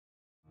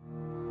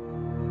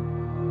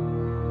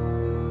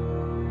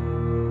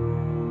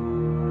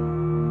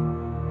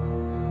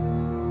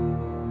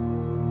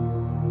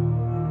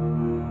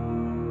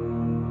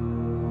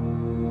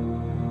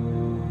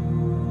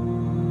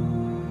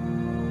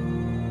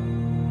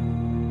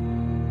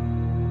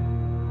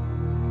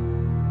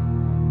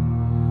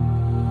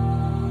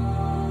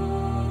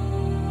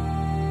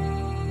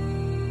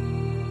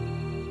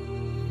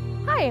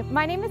Hi,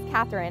 my name is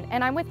Catherine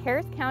and I'm with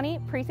Harris County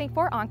Precinct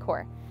 4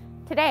 Encore.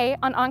 Today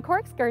on Encore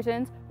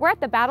Excursions, we're at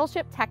the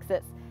Battleship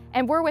Texas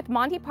and we're with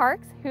Monte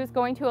Parks, who's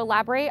going to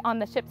elaborate on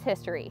the ship's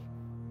history.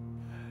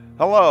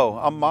 Hello,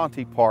 I'm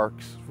Monte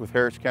Parks with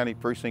Harris County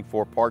Precinct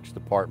 4 Parks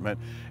Department,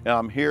 and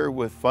I'm here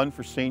with Fun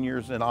for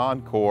Seniors and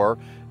Encore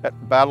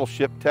at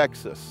Battleship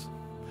Texas.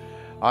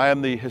 I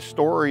am the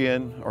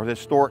historian or the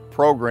historic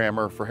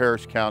programmer for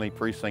Harris County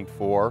Precinct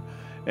 4,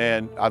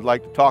 and I'd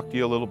like to talk to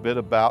you a little bit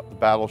about the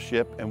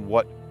battleship and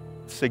what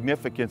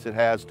significance it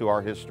has to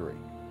our history.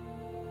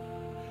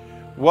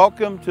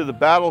 Welcome to the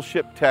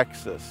Battleship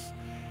Texas,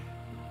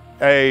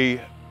 a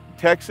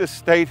Texas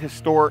State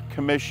Historic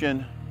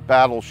Commission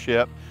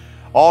battleship,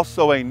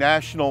 also a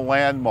national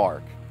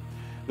landmark.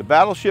 The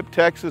Battleship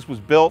Texas was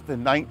built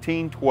in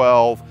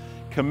 1912,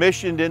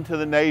 commissioned into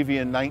the Navy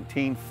in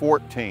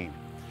 1914.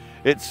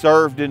 It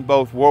served in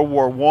both World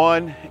War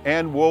I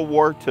and World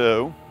War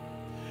II.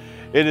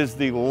 It is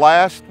the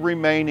last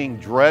remaining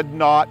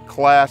dreadnought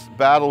class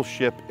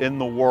battleship in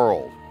the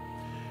world.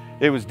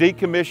 It was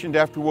decommissioned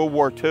after World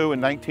War II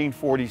in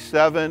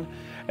 1947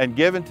 and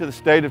given to the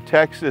state of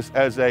Texas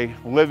as a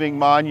living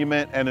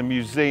monument and a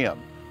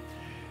museum.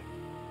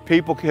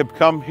 People have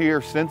come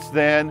here since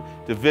then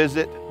to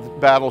visit the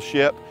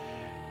battleship.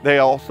 They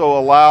also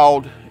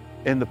allowed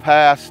in the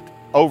past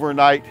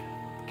overnight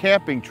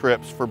camping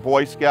trips for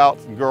Boy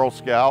Scouts and Girl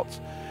Scouts.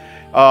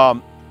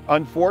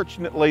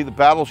 Unfortunately, the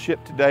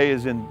battleship today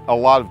is in a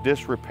lot of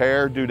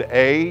disrepair due to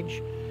age,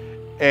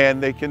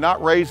 and they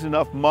cannot raise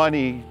enough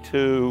money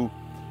to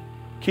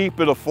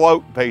keep it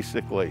afloat,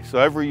 basically. So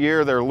every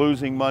year they're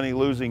losing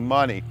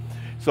money.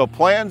 So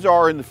plans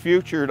are in the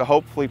future to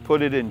hopefully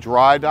put it in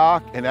dry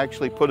dock and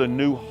actually put a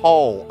new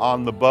hull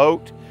on the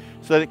boat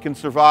so that it can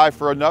survive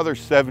for another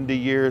 70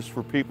 years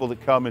for people to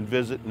come and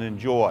visit and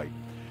enjoy.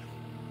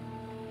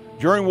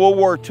 During World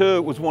War II,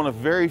 it was one of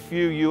very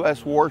few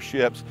U.S.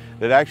 warships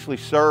that actually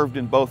served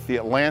in both the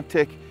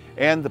Atlantic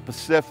and the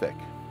Pacific.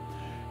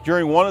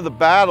 During one of the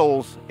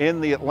battles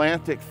in the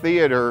Atlantic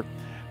theater,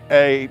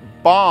 a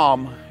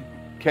bomb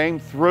came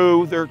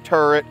through their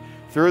turret,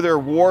 through their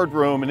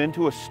wardroom and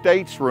into a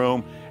state's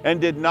room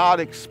and did not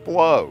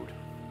explode.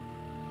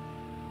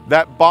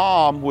 That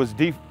bomb was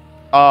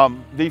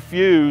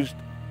defused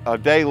a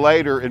day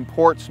later in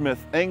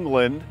Portsmouth,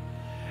 England,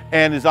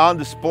 and is on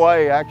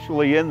display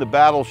actually in the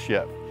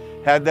battleship.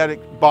 Had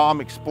that bomb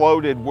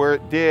exploded where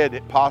it did,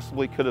 it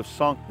possibly could have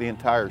sunk the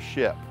entire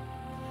ship.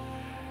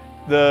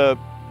 The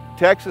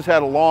Texas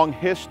had a long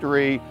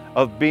history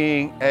of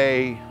being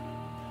a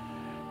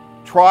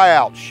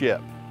tryout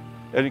ship,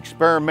 an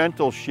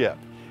experimental ship.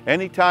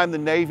 Anytime the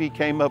Navy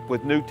came up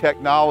with new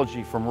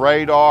technology, from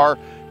radar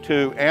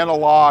to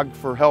analog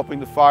for helping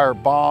to fire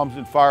bombs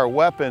and fire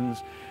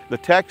weapons, the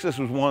Texas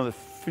was one of the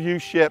few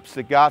ships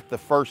that got the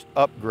first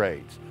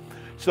upgrades.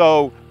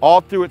 So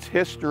all through its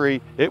history,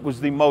 it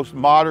was the most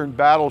modern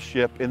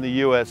battleship in the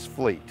U.S.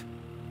 fleet.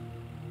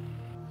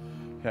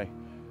 Okay,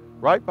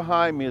 right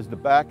behind me is the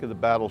back of the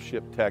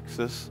Battleship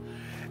Texas.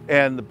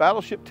 And the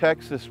Battleship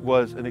Texas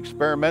was an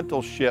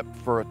experimental ship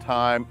for a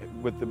time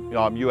with the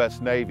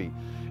U.S. Navy.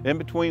 In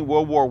between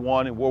World War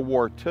I and World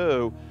War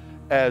II,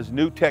 as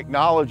new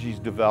technologies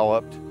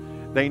developed,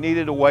 they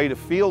needed a way to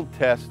field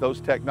test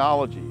those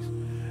technologies.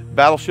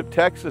 Battleship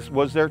Texas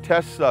was their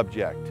test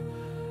subject.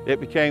 It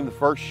became the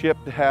first ship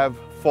to have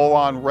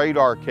full-on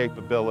radar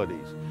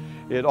capabilities.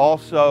 It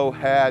also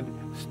had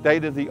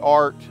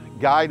state-of-the-art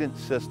guidance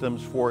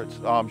systems for its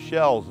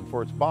shells and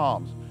for its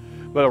bombs.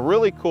 But a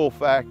really cool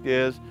fact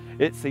is,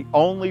 it's the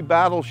only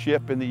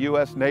battleship in the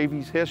U.S.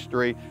 Navy's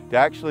history to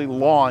actually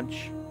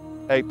launch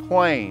a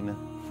plane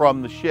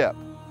from the ship.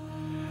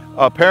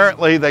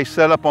 Apparently, they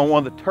set up on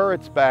one of the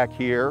turrets back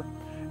here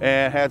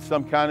and had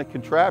some kind of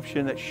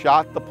contraption that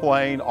shot the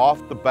plane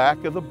off the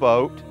back of the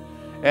boat,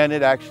 and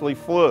it actually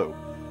flew.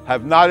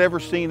 Have not ever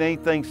seen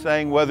anything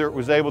saying whether it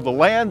was able to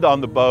land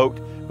on the boat,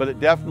 but it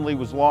definitely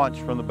was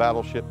launched from the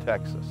Battleship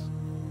Texas.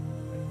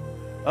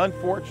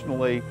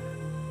 Unfortunately,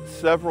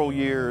 several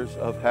years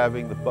of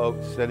having the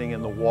boat sitting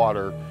in the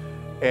water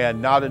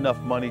and not enough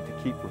money to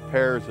keep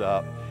repairs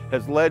up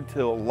has led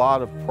to a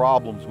lot of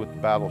problems with the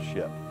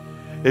battleship.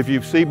 If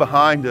you see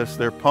behind us,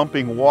 they're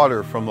pumping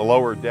water from the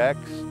lower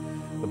decks.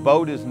 The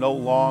boat is no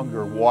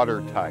longer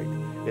watertight.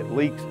 It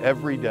leaks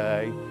every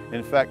day.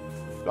 In fact,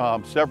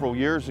 several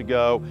years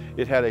ago,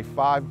 it had a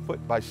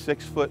 5-foot by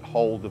 6-foot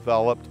hole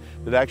developed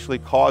that actually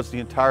caused the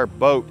entire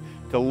boat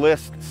to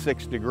list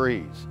 6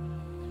 degrees.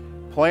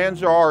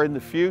 Plans are in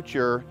the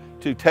future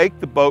to take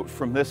the boat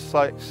from this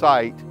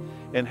site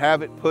and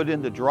have it put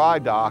into dry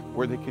dock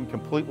where they can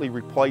completely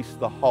replace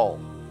the hull.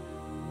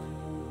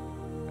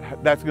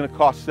 That's going to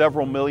cost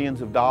several millions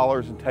of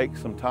dollars and take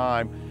some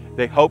time.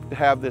 They hope to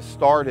have this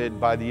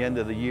started by the end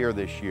of the year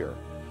this year.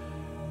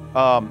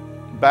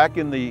 Back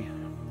in the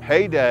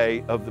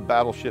heyday of the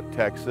Battleship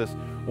Texas,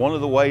 one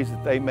of the ways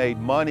that they made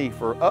money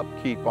for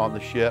upkeep on the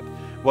ship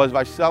was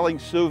by selling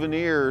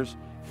souvenirs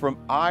from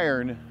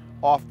iron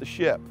off the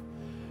ship.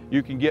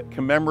 You can get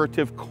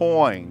commemorative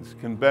coins,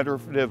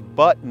 commemorative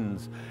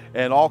buttons,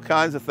 and all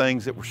kinds of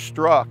things that were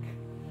struck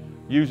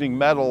using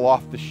metal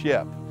off the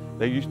ship.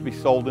 They used to be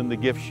sold in the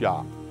gift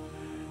shop.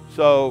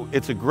 So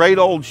it's a great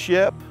old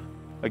ship.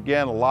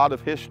 Again, a lot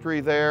of history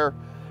there,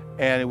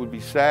 and it would be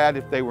sad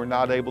if they were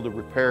not able to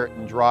repair it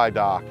in dry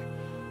dock.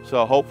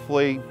 So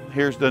hopefully,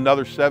 here's to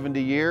another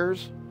 70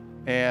 years,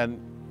 and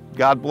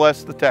God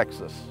bless the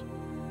Texas.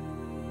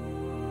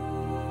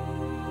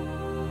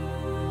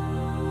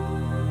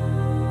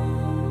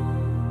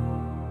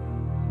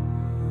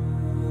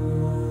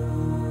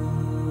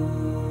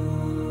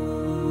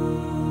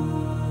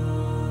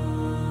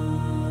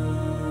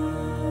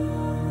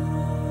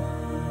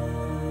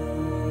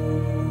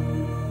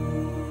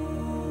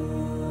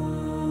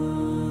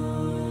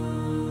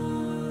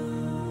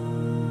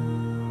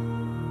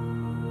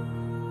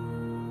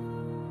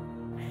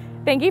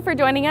 Thank you for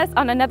joining us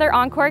on another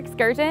Encore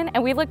Excursion,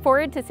 and we look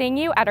forward to seeing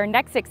you at our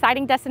next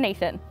exciting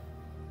destination.